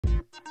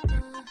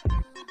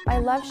I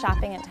love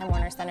shopping at Time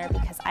Warner Center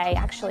because I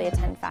actually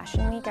attend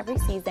Fashion Week every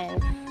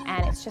season,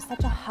 and it's just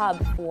such a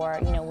hub for,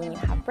 when you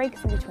have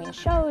breaks in between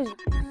shows.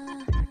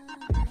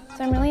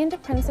 So I'm really into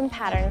prints and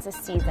patterns this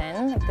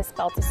season. Like this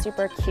belt is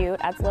super cute,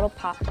 adds a little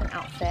pop to an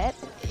outfit.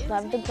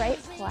 Love the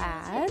bright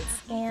plaids,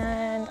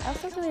 and I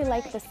also really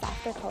like the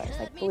softer colors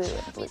like blue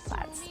and blue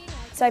plaids.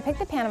 So I picked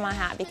the Panama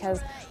hat because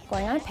I'm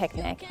going on a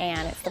picnic,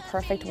 and it's the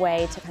perfect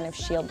way to kind of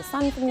shield the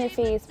sun from your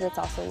face, but it's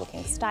also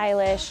looking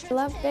stylish. I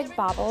love big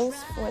baubles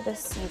for this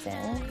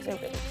season because they're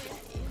really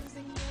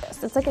cute.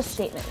 So it's like a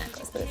statement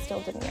necklace, but it's still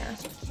demure.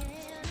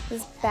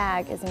 This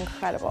bag is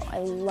incredible. I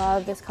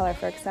love this color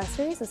for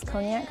accessories. This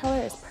cognac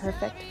color is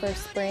perfect for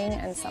spring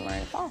and summer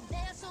and fall.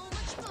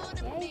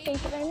 Yay,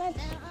 thank you very much.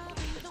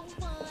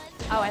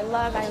 Oh, I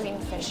love Irene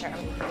Fisher,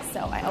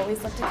 so I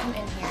always love to come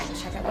in here and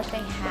check out what they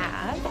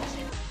have.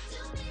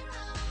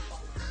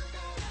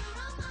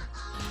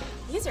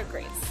 These are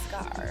great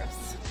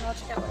scarves. I'll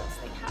check out what else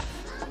they have.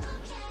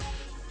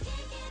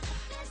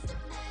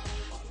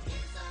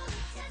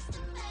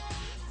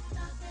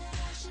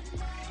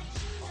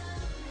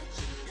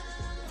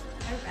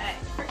 Alright,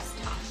 first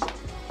top.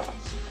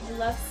 I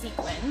love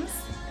sequins.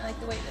 I like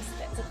the way this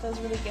fits. It feels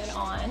really good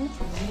on.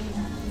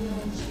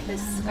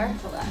 This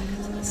scarf I love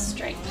because of the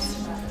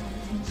stripes.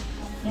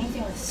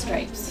 Anything with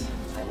stripes,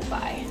 I will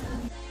buy.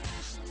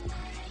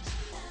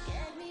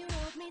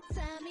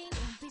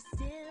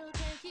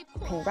 You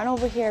can run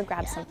over here,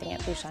 grab something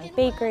at Bouchon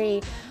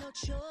Bakery.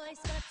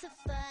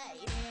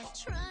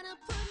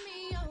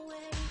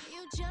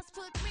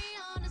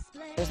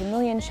 There's a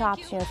million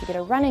shops, if you get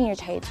a run in your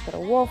tights, go to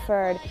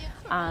Wolford.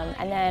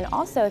 And then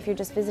also, if you're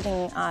just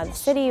visiting the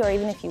city, or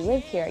even if you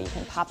live here, you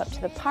can pop up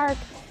to the park.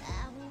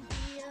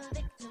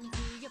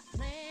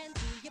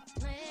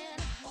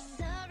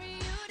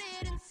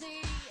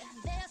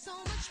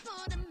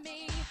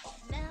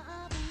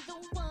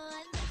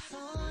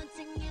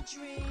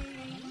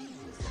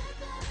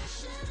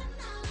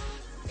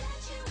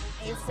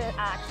 I used to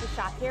actually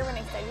shop here when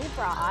I studied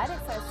abroad,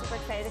 so I was super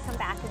excited to come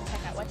back and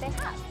check out what they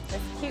have.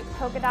 This cute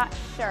polka dot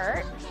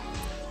shirt.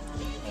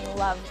 I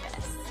love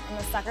this. I'm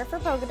a sucker for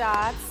polka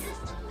dots.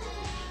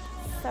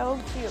 So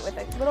cute, with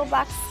a little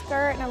black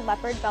skirt and a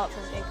leopard belt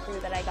from J. Crew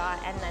that I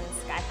got, and then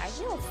sky-high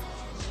heels.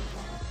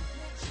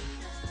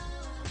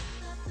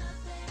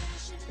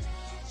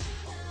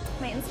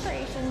 My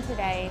inspiration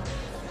today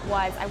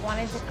was I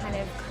wanted to kind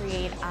of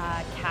create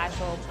a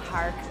casual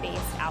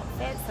park-based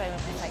outfit. So I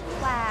went with like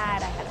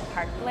plaid, I had a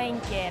park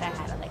blanket, I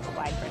had a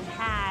wide brim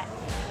hat.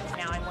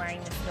 Now I'm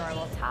wearing this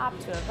adorable top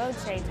to a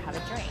voce to have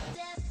a drink.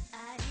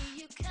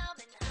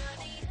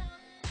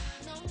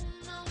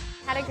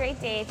 Had a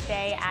great day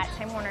today at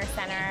Time Warner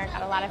Center.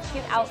 Got a lot of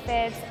cute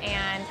outfits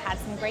and had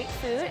some great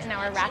food. And now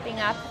we're wrapping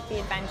up the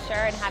adventure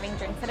and having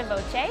drinks at a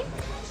voce.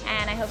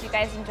 And I hope you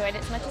guys enjoyed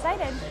it as much as I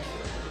did.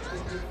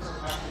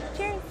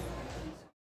 Cheers.